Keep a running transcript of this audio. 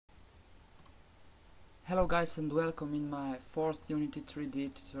Hello guys, and welcome in my fourth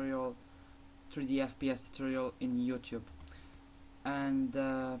Unity3d tutorial, 3D FPS tutorial in YouTube. And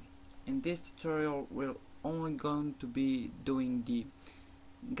in this tutorial we're only going to be doing the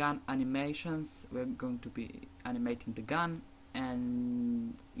gun animations. We're going to be animating the gun,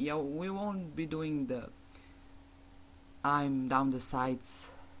 and yeah, we won't be doing the I'm down the sights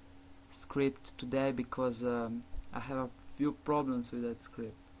script today because I have a few problems with that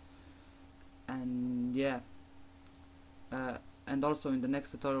script. And yeah, and also in the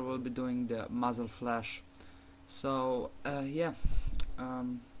next tutorial we'll be doing the muzzle flash. So yeah,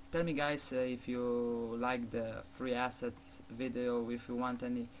 tell me guys if you like the free assets video. If you want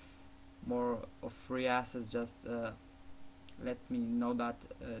any more of free assets, just let me know that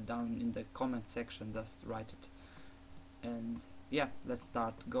down in the comment section. Just write it. And yeah, let's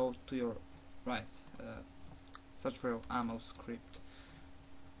start. Go to your search for your ammo script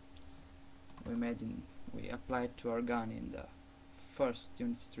we applied to our gun in the first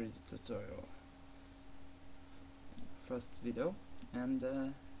Unity3d tutorial, first video. And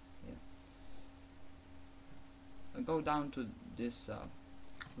yeah, I'll go down to this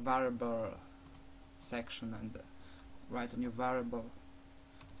variable section and write a new variable.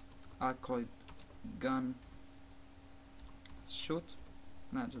 I'll call it gun shoot,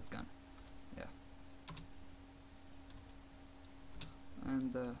 not just gun. Yeah,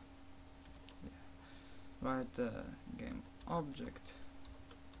 and write game object,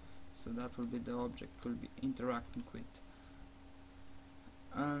 so that will be the object we'll be interacting with.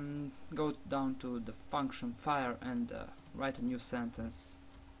 And go down to the function fire and write a new sentence.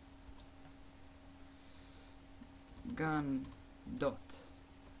 Gun dot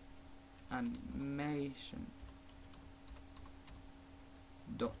animation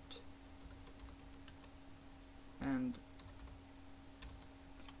dot, and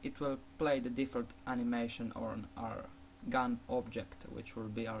it will play the default animation on our gun object, which will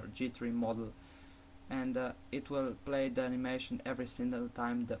be our G3 model, and it will play the animation every single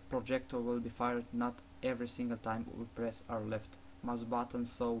time the projectile will be fired, not every single time we press our left mouse button.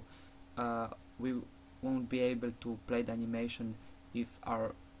 So we won't be able to play the animation if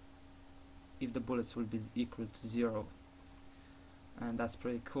the bullets will be equal to 0, and that's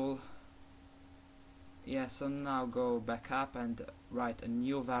pretty cool. Yeah, so now go back up and write a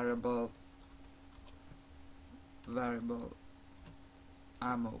new variable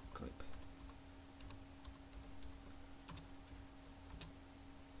ammo clip.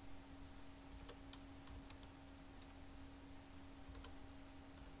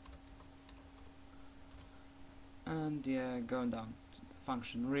 And yeah, going down to the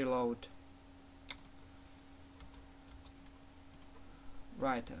function reload,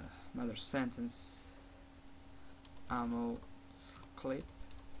 write another sentence. Ammo clip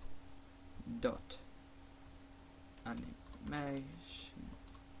dot animation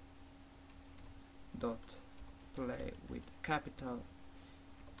dot play with capital,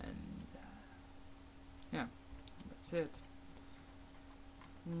 and yeah, that's it.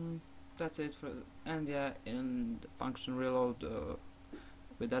 That's it for. And yeah, in the function reload,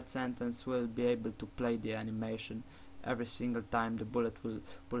 with that sentence we'll be able to play the animation every single time the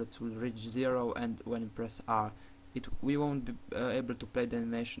bullets will reach 0, and when you press R, we won't be able to play the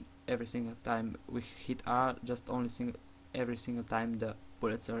animation every single time we hit R, just every single time the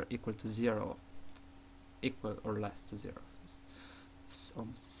bullets are equal to 0, equal or less to 0. It's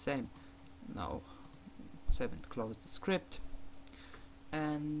almost the same. Now save and close the script,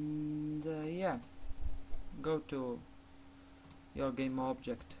 and yeah, go to your game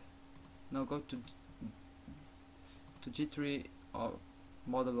object. Now go to G3 or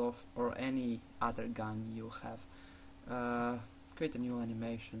model of or any other gun you have. Create a new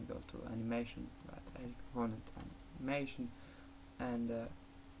animation. Go to animation, right, component animation, and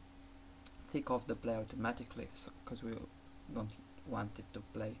tick off the play automatically, because we don't want it to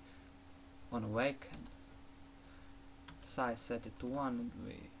play on awake. And size set it to 1, and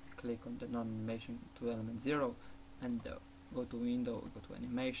we click on the non-animation to element 0, and go to window, go to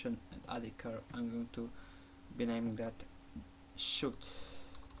animation, and add a curve. I'm going to be naming that shoot,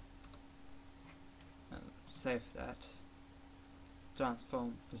 and save that.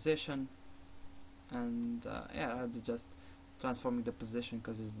 Transform position, and yeah, I'll be just transforming the position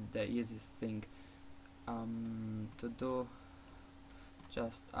because it's the easiest thing to do.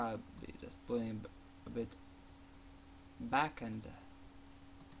 I'll be just putting a bit back, and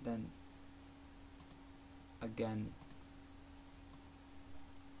then again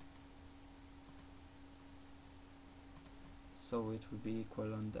so it will be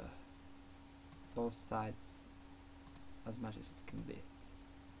equal on the both sides as much as it can be.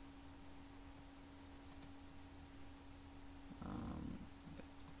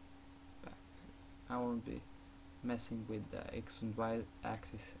 won't be messing with the X and Y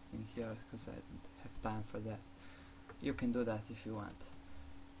axis in here because I don't have time for that. You can do that if you want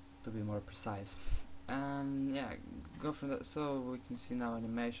to be more precise. And yeah, go from that. So we can see now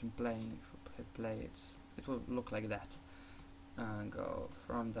animation playing. If we hit play, it will look like that. And go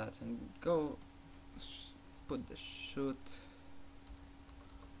from that and go put the shoot.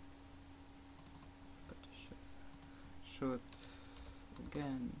 Shoot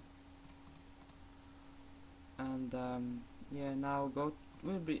again. And yeah, now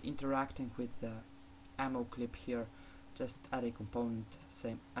we'll be interacting with the ammo clip here. Just add a component,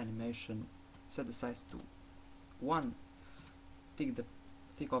 same animation, set the size to 1,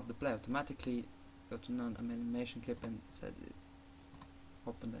 tick off the play automatically, go to non-animation clip and set it,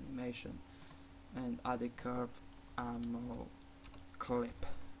 open the animation, and add a curve ammo clip,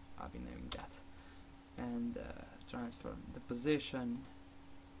 I'll be naming that, and transfer the position.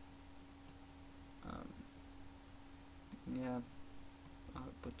 Yeah,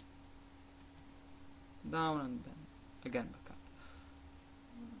 I'll put down and then again back up.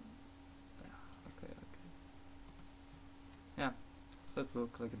 Yeah, okay. Yeah, so it will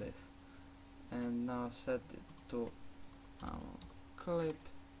look like this. And now set it to clip,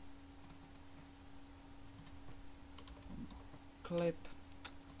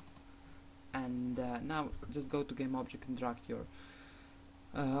 and now just go to game object and drag your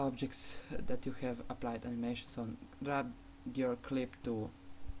objects that you have applied animations on. Grab your clip to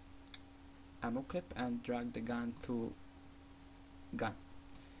ammo clip and drag the gun to gun.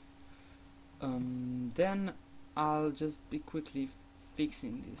 Then I'll just be quickly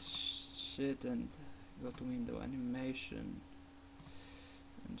fixing this shit and go to window animation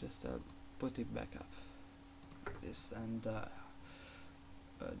and just put it back up like this, and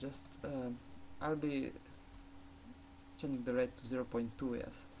I'll be changing the rate to 0.2,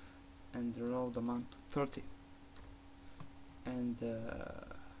 yes, and the reload amount to 30, and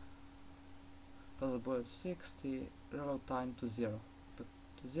total bullet 60, reload time to 0, put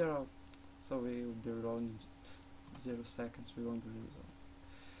to 0, so we will be reloading 0 seconds, we won't be reloading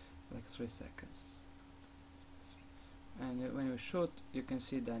like 3 seconds. And when we shoot, you can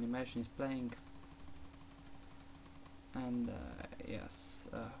see the animation is playing, and yes,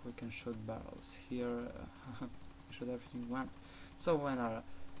 we can shoot barrels here, shoot everything we want. So when our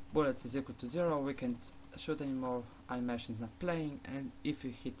bullets is equal to 0, we can't shoot anymore, animation is not playing, and if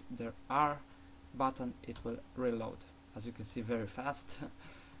you hit the R button, it will reload, as you can see, very fast.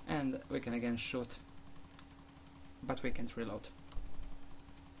 And we can again shoot, but we can't reload,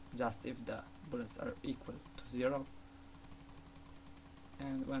 just if the bullets are equal to 0.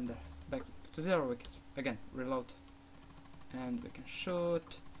 And when they're back to 0, we can again reload, and we can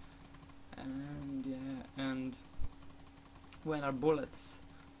shoot, and yeah, and when our bullets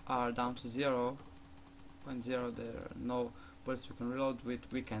are down to 0, when 0 there are no bullets we can reload with,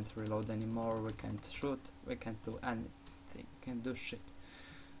 we can't reload anymore, we can't shoot, we can't do anything, we can't do shit.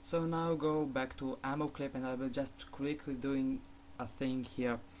 So now go back to ammo clip, and I will just quickly doing a thing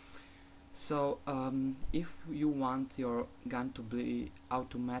here. So if you want your gun to be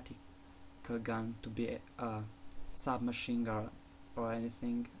automatic gun, to be a submachine gun or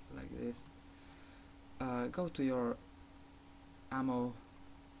anything like this, go to your ammo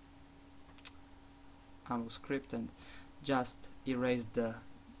script and just erase the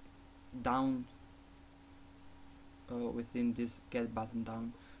down within this get button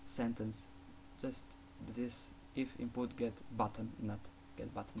down sentence, just this if input get button, not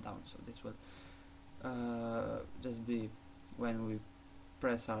get button down. So this will just be when we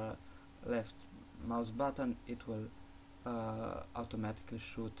press our left mouse button, it will automatically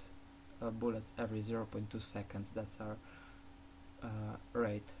shoot bullets every 0.2 seconds. That's our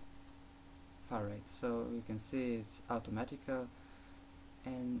fire rate. So you can see it's automatical,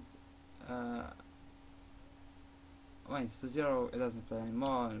 and when it's to 0, it doesn't play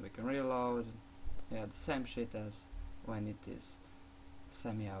anymore, and we can reload. Yeah, the same shit as when it is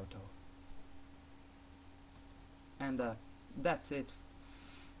semi-auto. And that's it,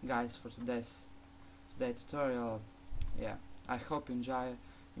 guys, for today's tutorial. Yeah, I hope you enjoy.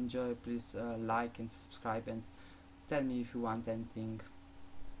 Please like and subscribe, and tell me if you want anything.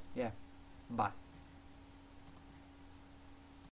 Yeah, bye.